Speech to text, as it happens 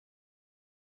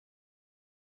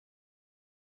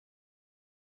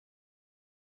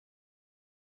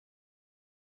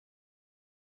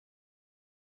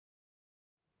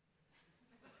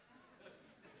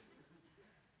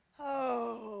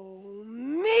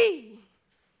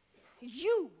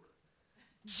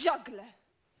juggler!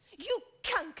 You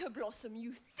canker blossom,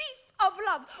 you thief of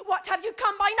love! What, have you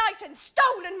come by night and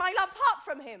stolen my love's heart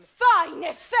from him? Fine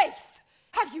faith!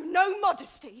 Have you no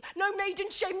modesty, no maiden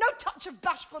shame, no touch of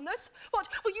bashfulness? What,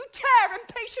 will you tear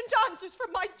impatient answers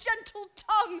from my gentle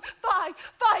tongue?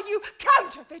 Fie, you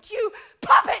counterfeit, you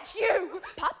puppet, you!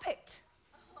 Puppet?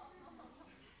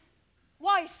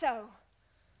 Why so?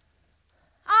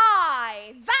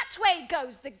 Aye, that way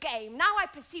goes the game. Now I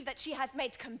perceive that she hath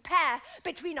made compare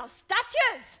between our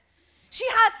statures. She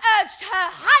hath urged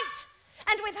her height,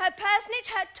 and with her personage,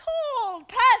 her tall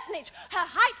personage, her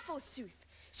height forsooth,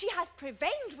 she hath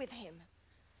prevailed with him.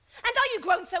 And are you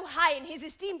grown so high in his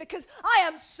esteem because I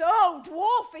am so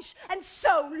dwarfish and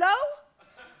so low?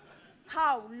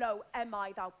 How low am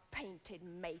I, thou painted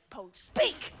maypole?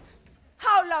 Speak!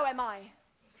 How low am I?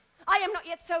 I am not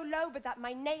yet so low but that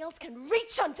my nails can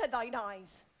reach unto thine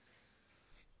eyes.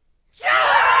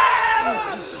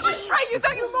 I pray you,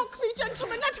 though you mock me,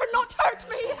 gentlemen, let her not hurt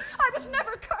me. I was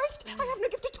never cursed. I have no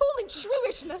gift at all in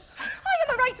shrewishness. I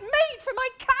am a right maid for my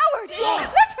cowardice.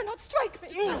 Let her not strike me.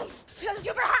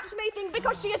 You perhaps may think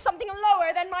because she is something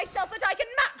lower than myself that I can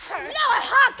match her. No,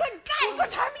 hark again!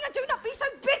 But Hermia, do not be so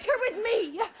bitter with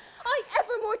me. I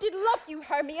evermore did love you,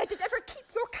 Hermia, did ever keep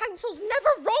your counsels, never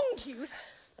wronged you.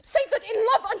 Save that in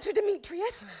love unto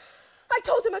Demetrius, I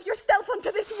told him of your stealth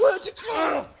unto this wood.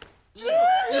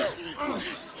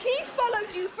 He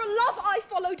followed you for love, I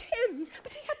followed him,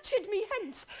 but he had chid me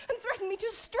hence, and threatened me to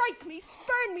strike me,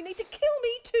 spurn me, nay, to kill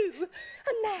me too.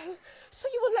 And now, so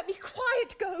you will let me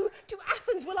quiet go, to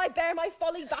Athens will I bear my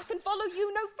folly back, and follow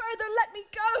you no further, let me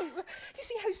go. You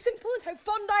see how simple and how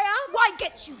fond I am? Why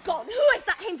get you gone? Who is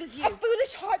that hinders you? A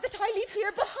foolish heart that I leave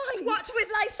here behind. What, with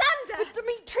Lysander? With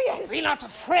Demetrius. Be not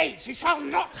afraid, she shall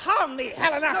not harm thee,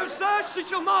 Helena. No, sir, she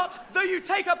shall not, though you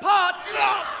take her part.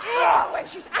 Oh, when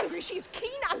she's angry, she's keen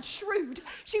and shrewd.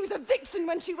 She was a vixen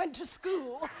when she went to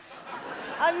school.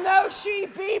 And though she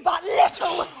be but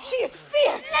little, she is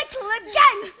fierce. Little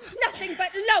again! Nothing but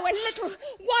low and little.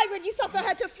 Why would you suffer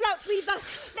her to